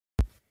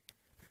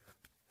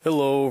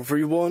Hello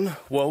everyone,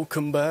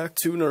 welcome back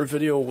to another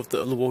video with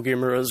the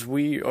Thelolgamer, as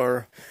we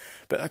are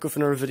back with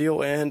another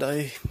video, and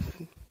I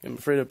am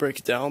afraid to break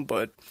it down,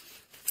 but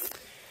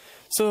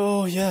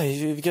so yeah,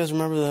 if you guys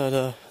remember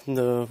that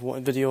the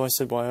one video I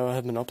said why I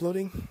have been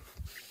uploading,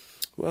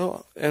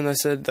 well, and I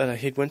said that I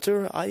hate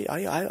winter. I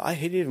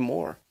hate it even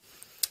more,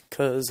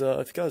 because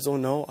if you guys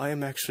don't know, I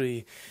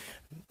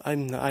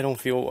don't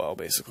feel well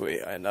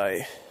basically, and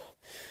I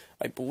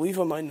believe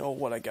I might know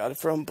what I got it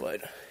from,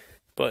 but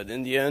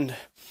in the end,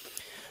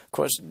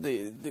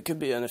 it could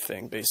be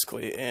anything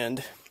basically. And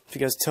if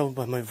you guys tell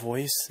by my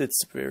voice,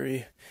 it's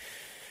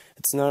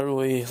not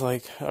really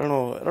like, I don't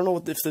know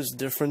if there's a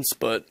difference,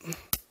 but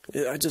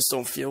I just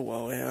don't feel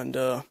well. And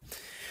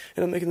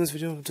I'm making this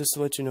video just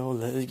to let you know,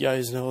 that you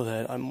guys know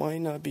that I might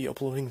not be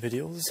uploading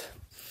videos,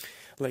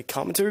 like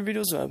commentary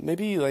videos,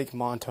 maybe like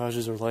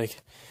montages or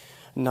like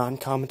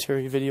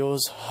non-commentary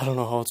videos. I don't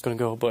know how it's gonna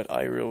go, but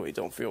I really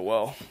don't feel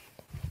well,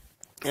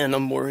 and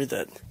I'm worried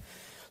that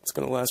it's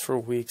gonna last for a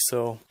week.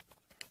 So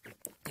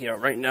yeah,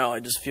 right now I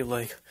just feel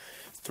like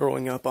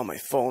throwing up on my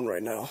phone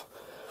right now.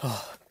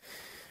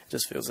 It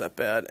just feels that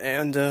bad.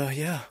 And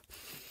yeah,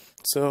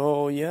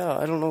 so yeah,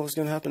 I don't know what's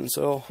gonna happen,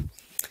 so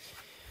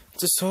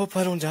just hope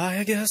I don't die,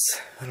 I guess.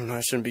 I don't know,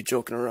 I shouldn't be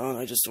joking around,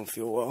 I just don't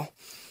feel well.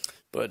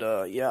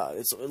 But yeah,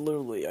 it's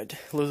literally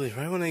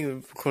right when I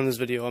record this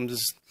video, I'm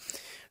just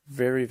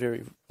very,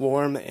 very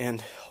warm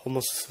and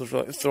almost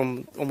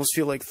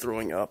feel like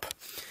throwing up.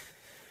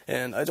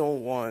 And I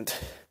don't want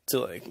to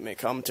like make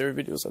commentary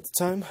videos at the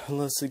time,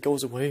 unless it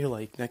goes away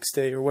like next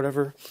day or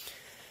whatever.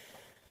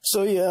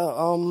 So yeah,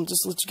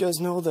 just to let you guys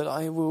know that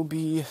I'll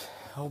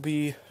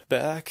be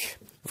back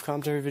with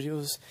commentary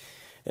videos.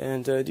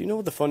 And do you know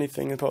what the funny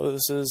thing about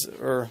this is?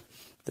 I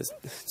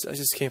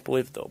just can't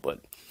believe it though,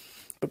 but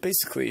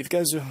basically, if you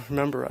guys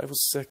remember, I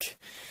was sick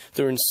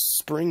during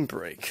spring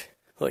break.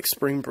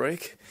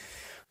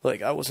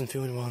 Like, I wasn't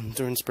feeling well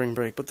during spring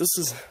break, but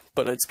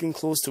it's getting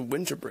close to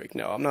winter break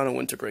now. I'm not on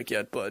winter break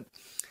yet, but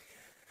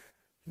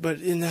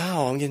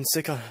now I'm getting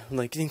sick,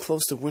 like, getting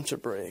close to winter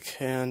break,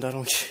 and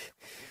it's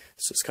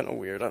just kind of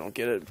weird, I don't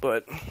get it,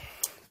 but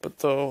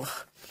though,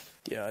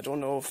 yeah, I don't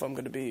know if I'm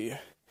gonna be,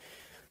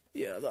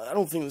 yeah, I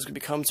don't think there's gonna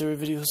be commentary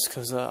videos,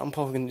 because I'm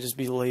probably gonna just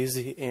be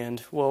lazy,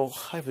 and, well,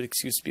 I have an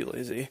excuse to be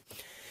lazy,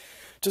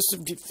 just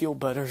to feel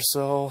better.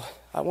 So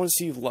I want to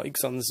see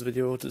likes on this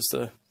video, just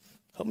to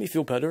help me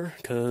feel better,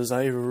 because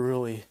I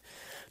really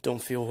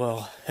don't feel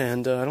well,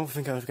 and I don't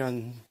think I've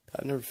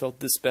never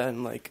felt this bad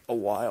in like a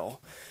while.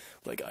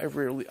 Like, I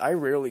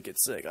rarely get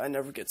sick. I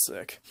never get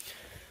sick,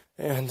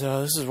 and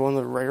this is one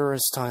of the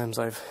rarest times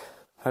I've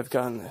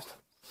gotten it,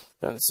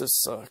 and it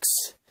just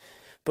sucks.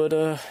 But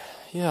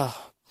yeah,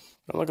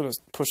 I'm not gonna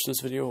push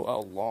this video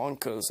out long,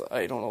 because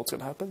I don't know what's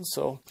gonna happen.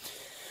 So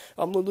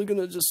I'm literally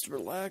gonna just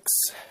relax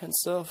and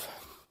stuff.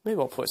 Maybe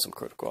I'll play some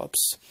Critical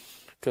Ops,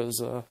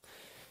 because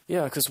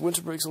yeah, because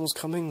winter break's almost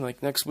coming.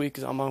 Like, next week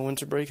I'm on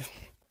winter break.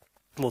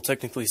 Well,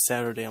 technically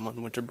Saturday I'm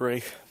on winter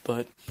break,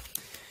 but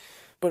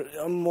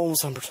I'm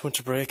almost on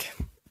winter break.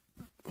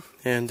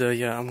 And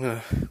yeah, I'm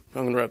gonna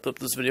wrap up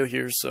this video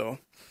here. So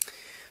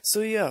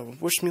yeah,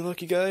 wish me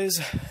luck, you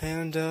guys.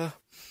 And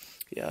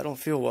yeah, I don't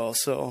feel well,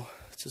 so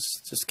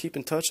just keep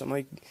in touch. I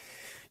might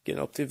get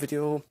an update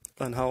video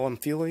on how I'm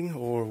feeling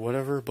or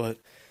whatever, but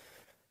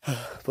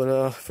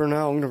for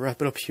now I'm gonna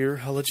wrap it up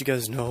here. I'll let you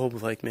guys know,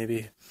 like,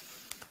 maybe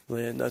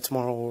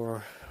tomorrow,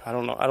 or I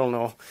don't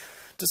know,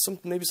 just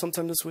maybe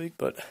sometime this week,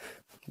 but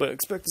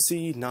expect to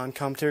see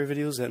non-commentary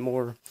videos and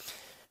more,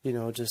 you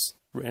know, just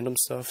random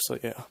stuff. So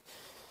yeah,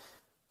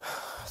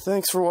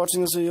 thanks for watching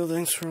this video.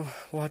 Thanks for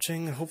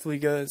watching. Hopefully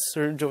you guys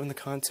are enjoying the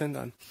content.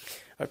 I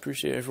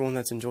appreciate everyone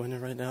that's enjoying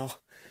it right now.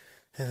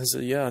 And so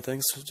yeah,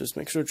 thanks. Just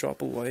make sure to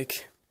drop a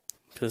like,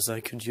 because I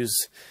could use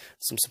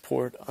some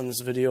support on this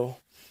video,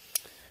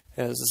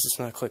 as this is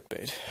not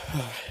clickbait.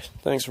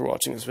 Thanks for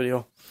watching this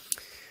video.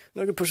 I'm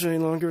not gonna push it any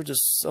longer.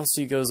 I'll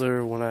see you guys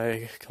later when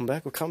I come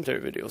back with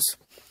commentary videos.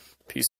 Peace.